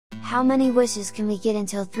How many wishes can we get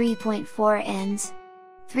until 3.4 ends?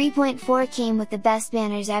 3.4 came with the best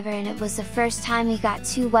banners ever, and it was the first time we got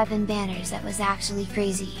 2 weapon banners. That was actually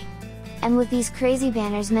crazy. And with these crazy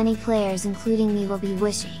banners, many players including me will be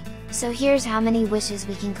wishing. So here's how many wishes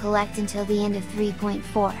we can collect until the end of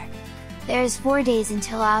 3.4. There is 4 days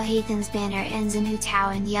until Alhaithan's banner ends, and Hu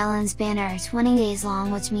Tao and Yelan's banner are 20 days long,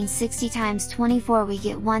 which means 60 times 24 we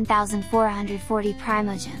get 1440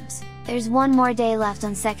 Primogems. There's 1 more day left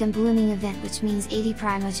on second blooming event, which means 80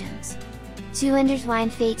 Primogems. 2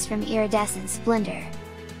 intertwined fates from Iridescent Splendor.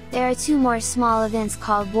 There are 2 more small events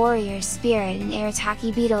called Warrior Spirit and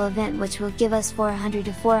Arataki Beetle event, which will give us 400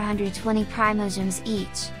 to 420 Primogems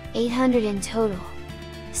each, 800 in total.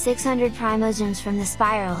 600 Primogems from the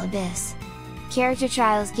Spiral Abyss. Character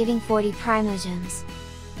Trials giving 40 Primogems.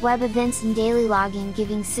 Web events and daily login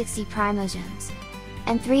giving 60 Primogems.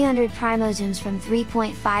 And 300 Primogems from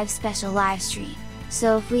 3.5 special livestream.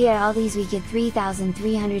 So if we add all these, we get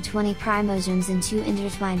 3320 Primogems and 2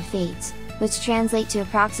 intertwined fates, which translate to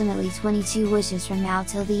approximately 22 wishes from now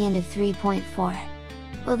till the end of 3.4.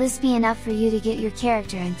 Will this be enough for you to get your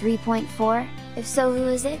character in 3.4? If so, who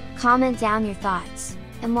is it? Comment down your thoughts.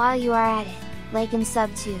 And while you are at it, like and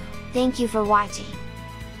sub too. Thank you for watching.